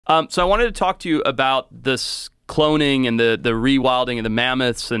So I wanted to talk to you about this cloning and the rewilding of the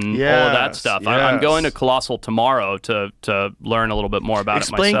mammoths and all of that stuff. I'm going to Colossal tomorrow to learn a little bit more about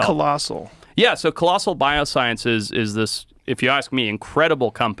it myself. Explain Colossal. Yeah, so Colossal Biosciences is this, if you ask me,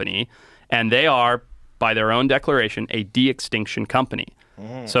 incredible company, and they are, by their own declaration, a de-extinction company.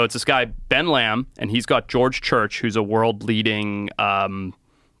 So it's this guy, Ben Lamb, and he's got George Church, who's a world-leading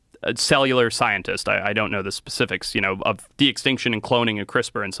cellular scientist. I don't know the specifics, of de-extinction and cloning and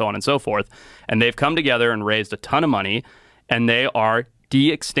CRISPR and so on and so forth. And they've come together and raised a ton of money, and they are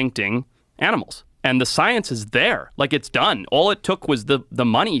de-extincting animals. And the science is there. Like, it's done. All it took was the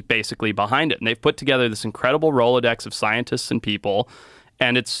money, basically, behind it. And they've put together this incredible Rolodex of scientists and people,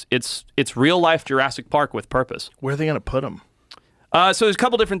 and it's real-life Jurassic Park with purpose. Where are they going to put them? So there's a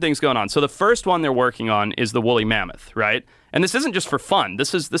couple different things going on. So the first one they're working on is the woolly mammoth, right? And this isn't just for fun.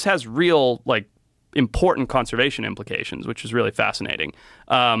 This has real, like, important conservation implications, which is really fascinating.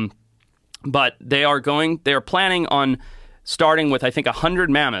 But they are planning on starting with, I think, 100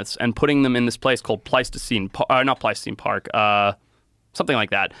 mammoths and putting them in this place called not Pleistocene Park, something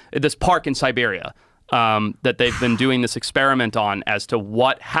like that. This park in Siberia. That they've been doing this experiment on as to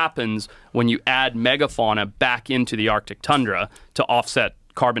what happens when you add megafauna back into the Arctic tundra to offset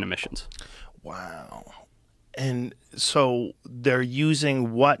carbon emissions. Wow. And so they're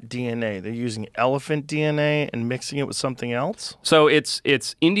using what DNA? They're using elephant DNA and mixing it with something else? So it's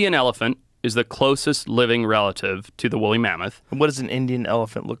Indian elephant is the closest living relative to the woolly mammoth. And what does an Indian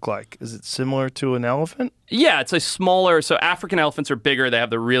elephant look like? Is it similar to an elephant? Yeah, it's a smaller, so African elephants are bigger, they have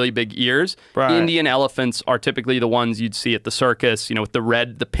the really big ears. Right. Indian elephants are typically the ones you'd see at the circus, with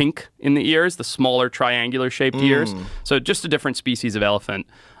the pink in the ears, the smaller triangular shaped ears. So just a different species of elephant.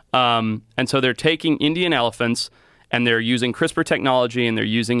 And so they're taking Indian elephants and they're using CRISPR technology and they're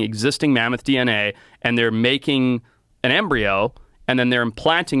using existing mammoth DNA and they're making an embryo and then they're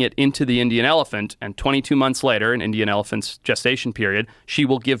implanting it into the Indian elephant, and 22 months later, an Indian elephant's gestation period, she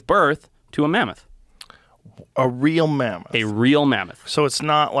will give birth to a mammoth. A real mammoth? A real mammoth. So it's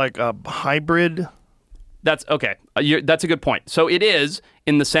not like a hybrid? That's okay. That's a good point. So it is,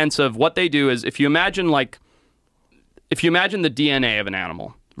 in the sense of what they do is, if you imagine the DNA of an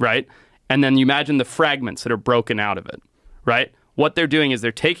animal, right? And then you imagine the fragments that are broken out of it, right? What they're doing is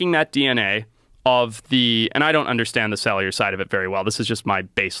they're taking that DNA of and I don't understand the cellular side of it very well. This is just my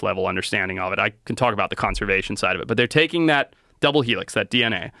base level understanding of it. I can talk about the conservation side of it, but they're taking that double helix, that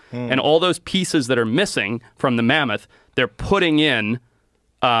DNA, and all those pieces that are missing from the mammoth, they're putting in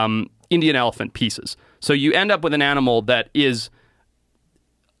Indian elephant pieces. So you end up with an animal that is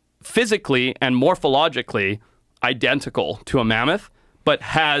physically and morphologically identical to a mammoth, but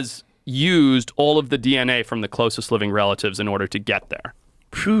has used all of the DNA from the closest living relatives in order to get there.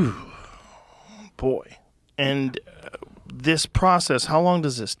 Phew. Boy. And this process, how long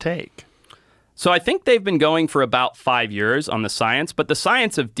does this take? So I think they've been going for about 5 years on the science, but the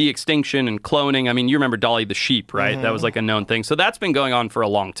science of de-extinction and cloning, I mean, you remember Dolly the sheep, right? That was like a known thing. So that's been going on for a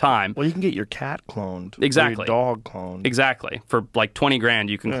long time. Well, you can get your cat cloned. Exactly. Or your dog cloned. Exactly. For like 20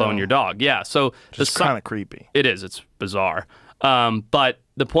 grand, you can clone your dog. Yeah. So it's kind of creepy. It is. It's bizarre. But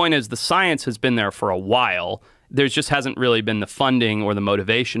the point is the science has been there for a while. There just hasn't really been the funding or the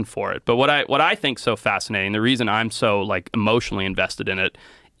motivation for it. But what I think so fascinating, the reason I'm so like emotionally invested in it,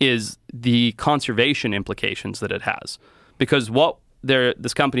 is the conservation implications that it has. Because what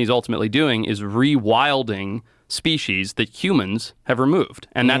this company is ultimately doing is rewilding species that humans have removed,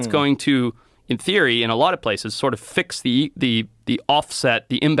 and that's going to, in theory, in a lot of places, sort of fix the offset,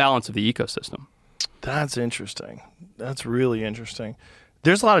 the imbalance of the ecosystem. That's interesting. That's really interesting.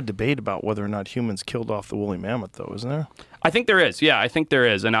 There's a lot of debate about whether or not humans killed off the woolly mammoth, though, isn't there? I think there is. Yeah, I think there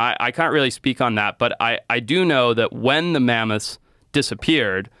is. And I can't really speak on that, but I do know that when the mammoths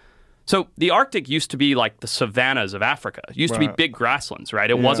disappeared, so the Arctic used to be like the savannas of Africa. It used to be big grasslands, right?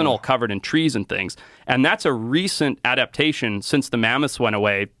 It wasn't all covered in trees and things. And that's a recent adaptation since the mammoths went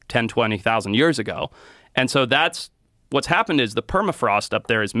away 10, 20,000 years ago. And so that's what's happened is the permafrost up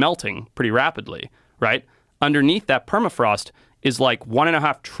there is melting pretty rapidly, right? Underneath that permafrost is like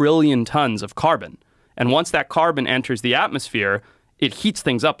 1.5 trillion tons of carbon. And once that carbon enters the atmosphere, it heats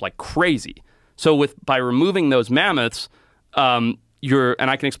things up like crazy. So by removing those mammoths, and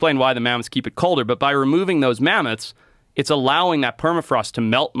I can explain why the mammoths keep it colder, but by removing those mammoths, it's allowing that permafrost to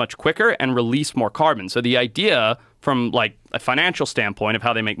melt much quicker and release more carbon. So the idea from like a financial standpoint of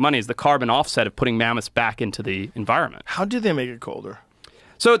how they make money is the carbon offset of putting mammoths back into the environment. How do they make it colder?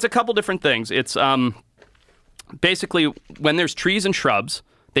 So it's a couple different things. It's basically when there's trees and shrubs,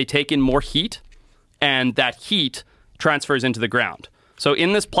 they take in more heat, and that heat transfers into the ground. So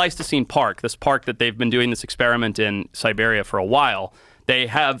in this Pleistocene Park, this park that they've been doing this experiment in Siberia for a while,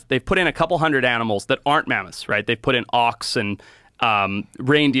 they've put in a couple hundred animals that aren't mammoths, right? They've put in ox and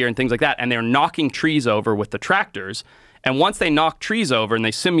reindeer and things like that, and they're knocking trees over with the tractors. And once they knock trees over and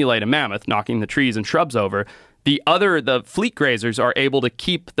they simulate a mammoth knocking the trees and shrubs over, the fleet grazers are able to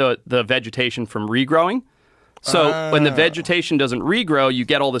keep the vegetation from regrowing. So when the vegetation doesn't regrow, you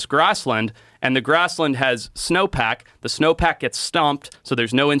get all this grassland, and the grassland has snowpack. The snowpack gets stomped, so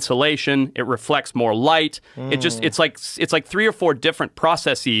there's no insulation. It reflects more light. It's like 3 or 4 different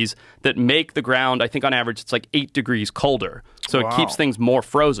processes that make the ground, I think on average, it's like 8 degrees colder. So it keeps things more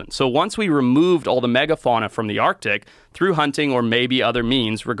frozen. So once we removed all the megafauna from the Arctic, through hunting or maybe other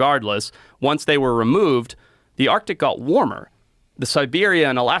means, regardless, once they were removed, the Arctic got warmer. The Siberia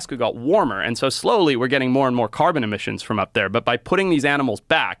and Alaska got warmer, and so slowly we're getting more and more carbon emissions from up there. But by putting these animals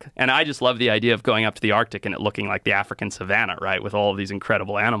back, and I just love the idea of going up to the Arctic and it looking like the African savanna, right, with all of these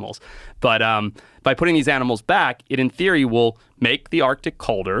incredible animals. But by putting these animals back, it in theory will make the Arctic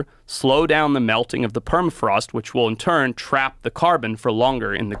colder, slow down the melting of the permafrost, which will in turn trap the carbon for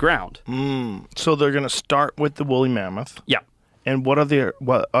longer in the ground. So they're going to start with the woolly mammoth. Yeah. And what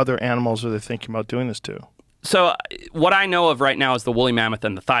other animals are they thinking about doing this to? So what I know of right now is the woolly mammoth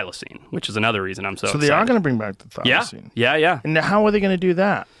and the thylacine, which is another reason I'm so excited. So they are going to bring back the thylacine. Yeah. And how are they going to do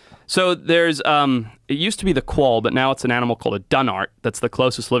that? So there's, it used to be the quoll, but now it's an animal called a dunnart that's the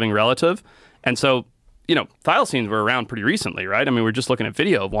closest living relative. And so, thylacines were around pretty recently, right? I mean, we're just looking at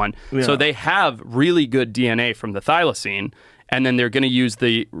video of one. Yeah. So they have really good DNA from the thylacine, and then they're going to use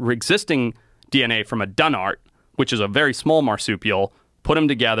the existing DNA from a dunnart, which is a very small marsupial, put them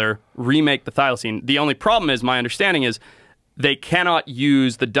together, remake the thylacine. The only problem is, my understanding is, they cannot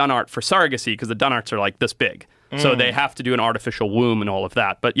use the dunnart for surrogacy because the dunnarts are like this big. So they have to do an artificial womb and all of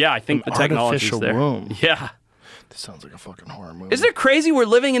that. But yeah, I think the technology is there. Artificial womb? Yeah. This sounds like a fucking horror movie. Isn't it crazy we're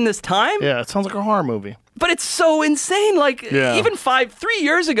living in this time? Yeah, it sounds like a horror movie. But it's so insane. Like, even 3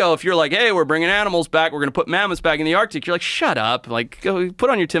 years ago, if you're like, hey, we're bringing animals back, we're going to put mammoths back in the Arctic, you're like, shut up. Like, go put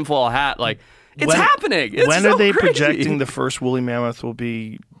on your tinfoil hat. Like, it's happening. It's when so are they crazy. projecting the first woolly mammoth will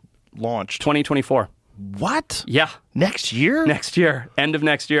be launched? 2024. What? Yeah. Next year? Next year. End of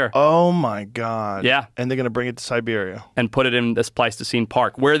next year. Oh, my God. Yeah. And they're going to bring it to Siberia. And put it in this Pleistocene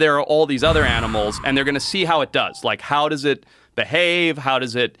Park where there are all these other animals, and they're going to see how it does. Like, how does it behave? How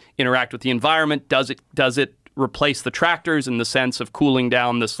does it interact with the environment? Does it replace the tractors in the sense of cooling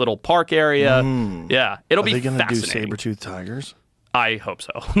down this little park area? Yeah. It'll be fascinating. Are they going to do saber-toothed tigers? I hope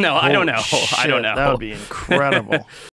so. No, I don't know. I don't know. That would be incredible.